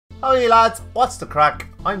Howdy lads, what's the crack?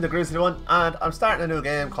 I'm the Grizzly one and I'm starting a new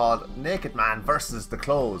game called NakedMan VS The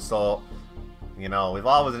Clothes. So, you know, we've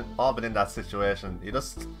all been in that situation. You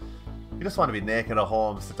just want to be naked at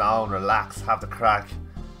home, sit down, relax, have the crack.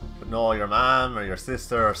 But no, your mom or your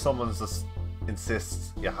sister or someone just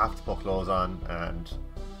insists you have to put clothes on, and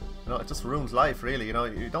you know, it just ruins life really. You know,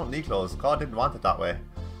 you don't need clothes. God didn't want it that way.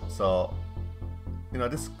 So, you know,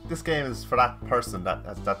 this game is for that person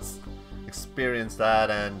that's experienced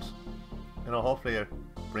that, and you know, hopefully it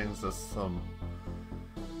brings us some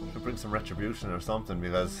retribution or something,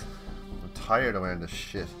 because I'm tired of wearing this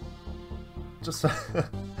shit. Just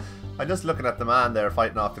I'm just looking at the man there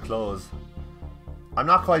fighting off the clothes. I'm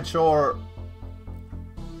not quite sure,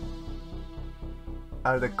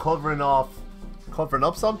 are they covering up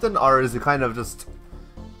something, or is it kind of just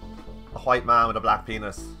a white man with a black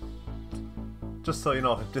penis? Just so you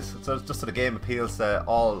know, just so the game appeals to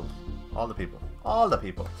all the people.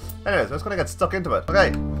 Anyways, we're just gonna get stuck into it.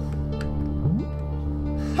 Okay.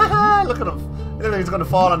 Haha, look at him. He looks like he's gonna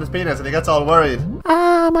fall on his penis and he gets all worried.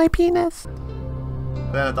 Ah, my penis.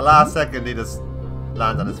 Then at the last second he just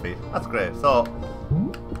lands on his feet. That's great. So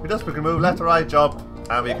we can move left to right, jump,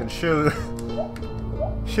 and we can shoot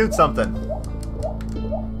something.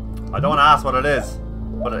 I don't want to ask what it is,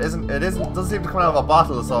 but it doesn't seem to come out of a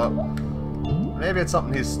bottle, so maybe it's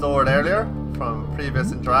something he's stored earlier from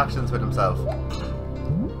previous interactions with himself.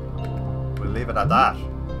 We'll leave it at that.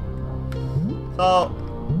 So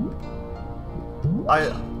I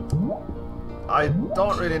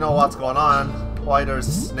don't really know what's going on, why there's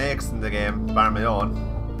snakes in the game, bar my own.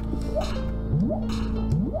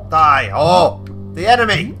 Die! Oh! The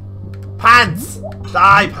enemy! Pants!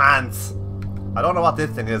 Die, pants! I don't know what this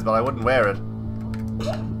thing is, but I wouldn't wear it.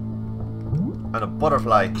 And a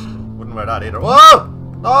butterfly. Wouldn't wear that either. Whoa!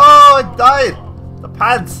 Oh, I died! The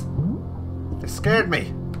pants! They scared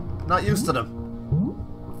me. I'm not used to them.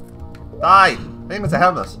 Die! I think it's a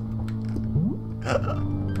helmet.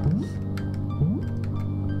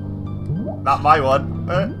 Not my one.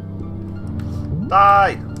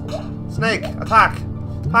 Die! Snake, attack!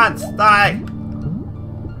 Pants, die!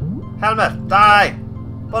 Helmet, die!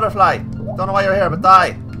 Butterfly, don't know why you're here, but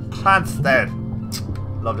die! Pants, dead.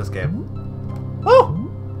 Love this game. Woo!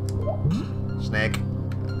 Snake.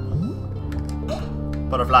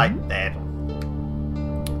 Butterfly, dead.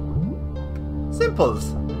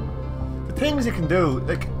 Simples. The things you can do,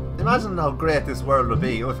 like, imagine how great this world would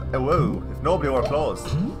be if nobody wore clothes.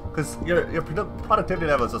 Because your productivity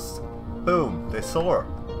levels just, boom, they soar.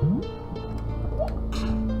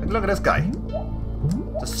 Like, look at this guy.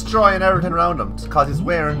 Destroying everything around him because he's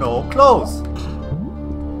wearing no clothes.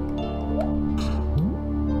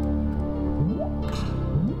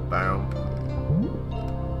 Boom.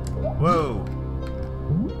 Whoa.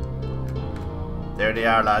 There they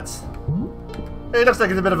are, lads. He looks like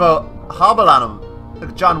he's a bit of a hobble on him.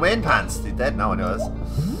 Like John Wayne pants. He's dead now, anyways.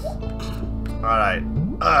 Alright.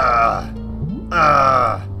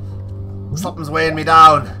 Something's weighing me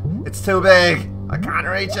down. It's too big. I can't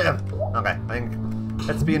reach him. Okay, I think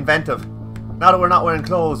let's be inventive. Now that we're not wearing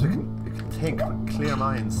clothes, we can think with clear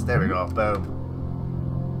minds. There we go. Boom.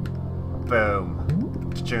 Boom.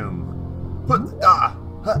 Choom.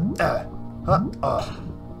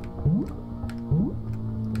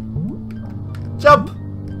 Jump!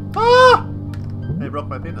 Ah! They broke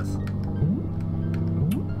my penis.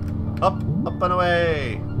 Up and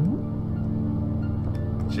away.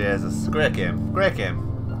 Jesus, great game. Great game.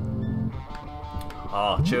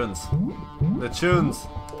 Oh, tunes. The tunes.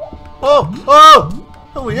 Oh!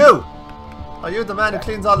 Who are you? Are you the man who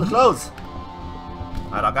cleans all the clothes?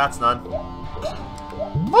 I don't got none.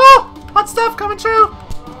 Oh! Hot stuff coming through!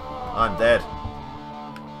 I'm dead.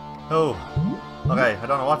 Oh. Okay, I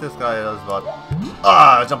don't know what this guy is, but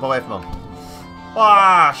jump away from him.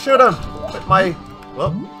 Shoot him with my.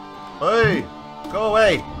 Whoop. Hey, go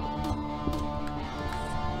away.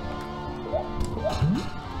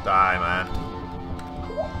 Die, man.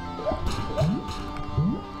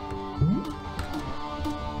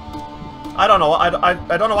 I don't know. I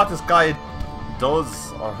don't know what this guy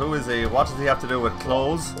does, or who is he? What does he have to do with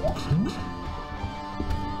clothes?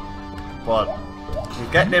 But he's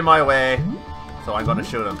getting in my way, so I'm gonna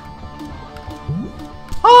shoot him.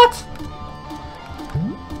 What?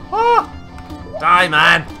 Oh! Die,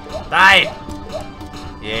 man! Die!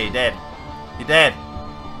 Yeah, he dead. He dead.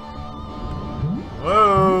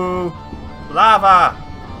 Whoa! Lava!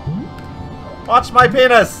 Watch my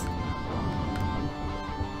penis!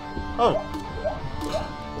 Oh!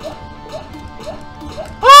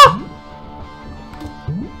 Ah!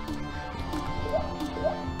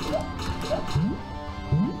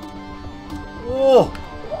 Oh!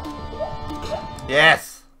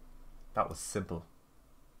 Yes! That was simple.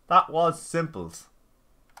 That was simples.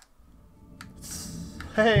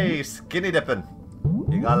 Hey, skinny dipping.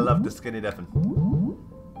 You gotta love the skinny dipping.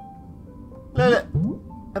 Look at it.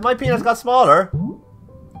 And my penis got smaller.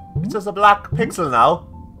 It's just a black pixel now.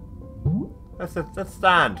 Let's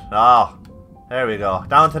stand. Ah, oh, there we go.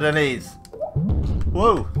 Down to the knees.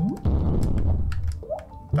 Whoa.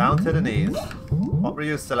 Down to the knees. What we're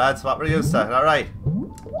used to, lads. What we're used to. Alright.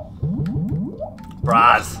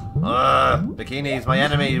 Bras. Bikinis, my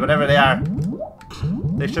enemy, whatever they are.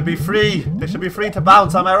 They should be free. They should be free to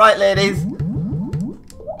bounce. Am I right, ladies?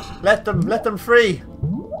 Let them free.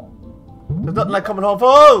 There's nothing like coming home.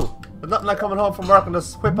 Oh! There's nothing like coming home from work and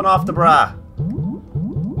just whipping off the bra.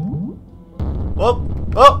 Oh!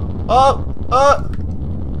 Oh! Oh! Oh!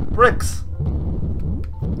 Bricks.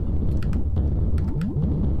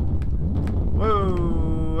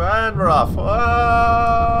 Woo! And we're off.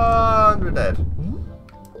 And we're dead.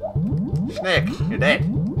 Snake, you're dead.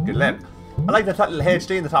 Good luck. I like that little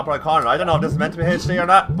HD in the top right corner. I don't know if this is meant to be HD or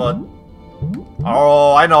not, but...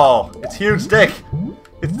 Oh, I know. It's huge dick.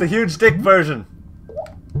 It's the huge dick version.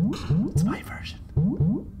 It's my version.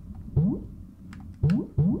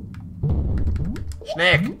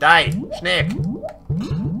 Snake, die. Snake.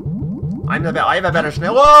 I have a better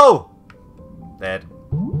snake. Whoa! Dead.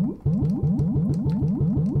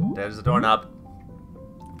 There's the doorknob.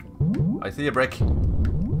 I see a brick.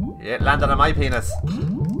 Yeah, it landed on my penis.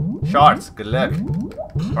 Shorts, good luck.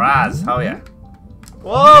 Bras, how are ya?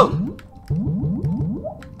 Whoa!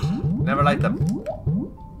 Never liked them.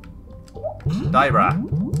 Die, bra.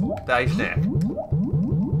 Die, snake.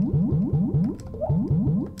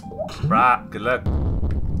 Bra, good luck.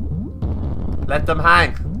 Let them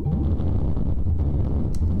hang.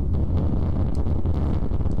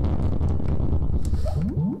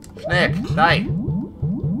 Snake, die.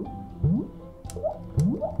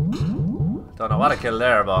 Don't know what I killed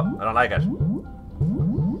there, but I don't like it.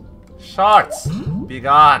 Shorts, be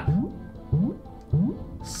gone.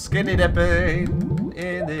 Skinny dipping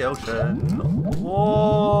in the ocean.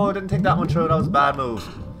 Whoa, didn't think that one through. That was a bad move.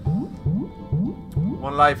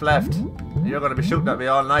 One life left. You're going to be shooting at me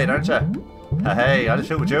all night, aren't you? Hey, I'll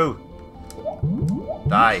shoot with you.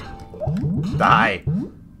 Die. Die.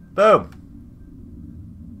 Boom.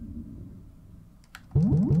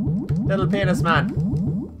 Little penis man.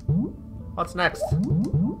 What's next?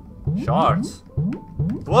 Shorts.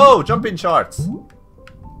 Whoa, jumping shorts.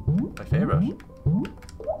 My favourite.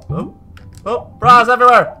 Oh, oh, bras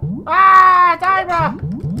everywhere. Ah, die, bra.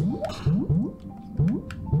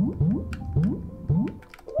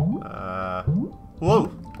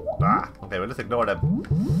 Whoa. Ah, okay, well, let's ignore them.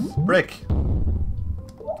 Brick.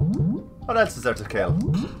 What else is there to kill?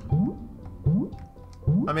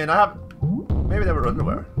 I mean, I have... Maybe they were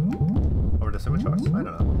underwear. Or were they swimming shorts? I don't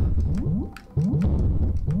know.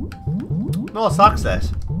 No sock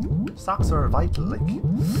set. Socks are vital, like.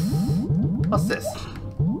 What's this?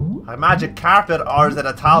 A magic carpet, or is it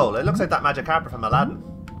a towel? It looks like that magic carpet from Aladdin.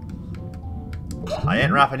 I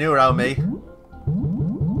ain't wrapping you around me.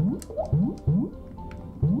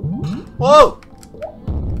 Whoa!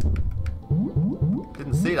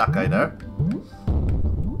 Didn't see that guy there.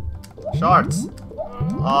 Shorts.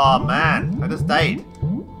 Oh man, I just died.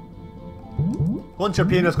 Once your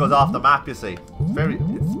penis goes off the map, you see.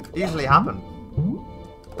 It's easily happened.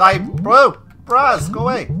 Die, bro! Bras, go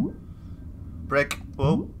away! Brick,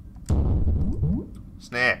 whoa.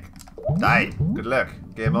 Snake, die. Good luck.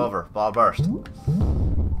 Game over. Ball burst.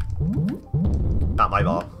 Not my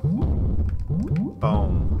ball.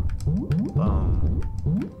 Boom. Boom.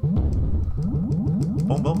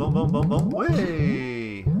 Boom, boom, boom, boom, boom, boom.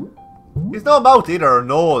 Whee! He's no mouth either, or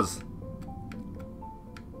nose.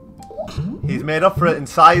 He's made up for it in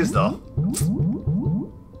size, though.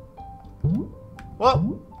 What?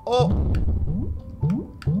 Oh!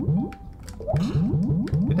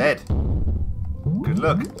 You're dead. Good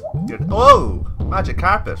luck. Oh! Magic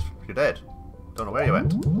carpet. You're dead. Don't know where you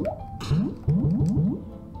went.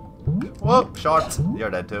 Whoa! Shorts. You're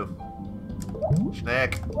dead too.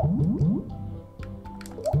 Snake.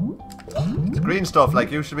 It's green stuff,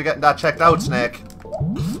 like you should be getting that checked out, Snake.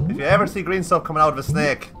 If you ever see green stuff coming out of a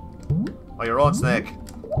snake, or your own snake,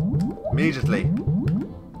 immediately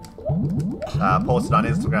post it on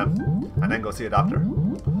Instagram and then go see a doctor.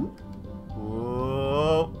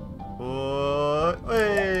 Whoa. Whoa.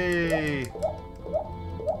 Hey.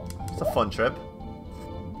 It's a fun trip.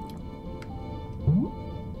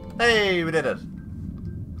 Hey, we did it.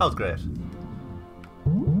 That was great.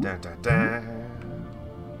 Dun, dun, dun.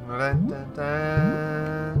 Dun, dun,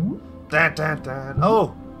 dun. Dun, dun, dun.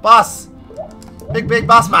 Oh, boss! Big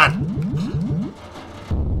boss man!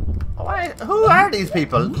 Who are these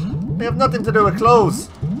people? They have nothing to do with clothes.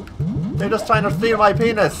 They're just trying to steal my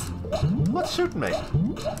penis. What's shooting me?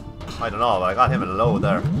 I don't know, but I got him in a low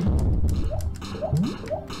there.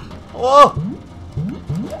 Oh!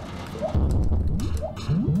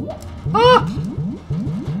 Ah!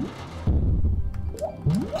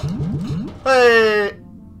 Hey!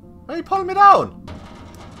 Are you pulling me down?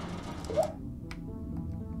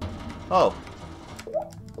 Oh.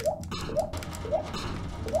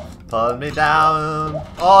 Pull me down.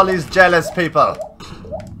 All these jealous people.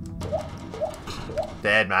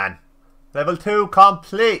 Dead man. Level 2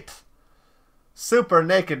 complete. Super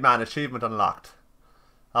Naked Man achievement unlocked.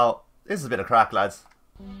 Oh, this is a bit of crack, lads.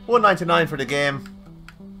 $1.99 for the game.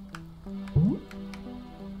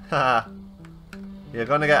 Haha. You're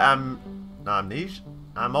gonna get amnesia?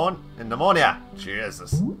 Pneumonia.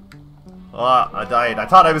 Jesus. Oh, I died. I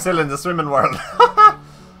thought I was still in the swimming world.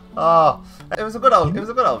 Oh, it was a good old bit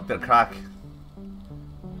of crack.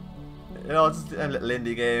 You know, it's just little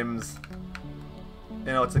indie games.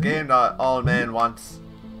 You know, it's a game that all men want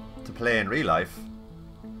to play in real life,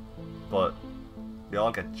 but we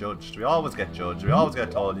all get judged. We always get judged. We always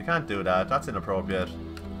get told you can't do that. That's inappropriate.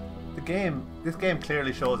 This game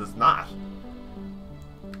clearly shows it's not.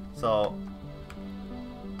 So,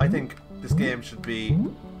 I think this game should be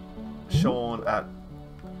shown at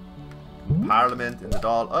Parliament in the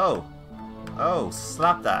Dáil. Oh,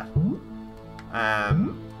 slap that.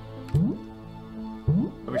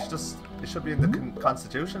 It should be in the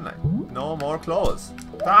Constitution, like no more clothes.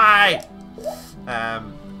 Die. They're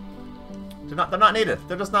not needed.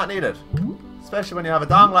 They're just not needed. Especially when you have a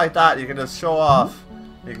dong like that, you can just show off.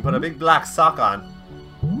 You can put a big black sock on.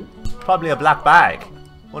 Probably a black bag.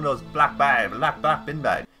 One of those black bin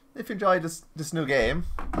bag. If you enjoyed this new game,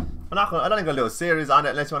 I don't think I'm gonna do a series on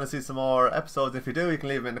it unless you want to see some more episodes. If you do, you can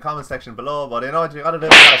leave them in the comment section below. But you know what you gotta do?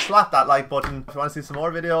 You gotta slap that like button. If you want to see some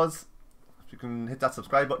more videos, you can hit that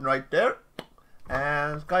subscribe button right there.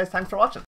 And guys, thanks for watching.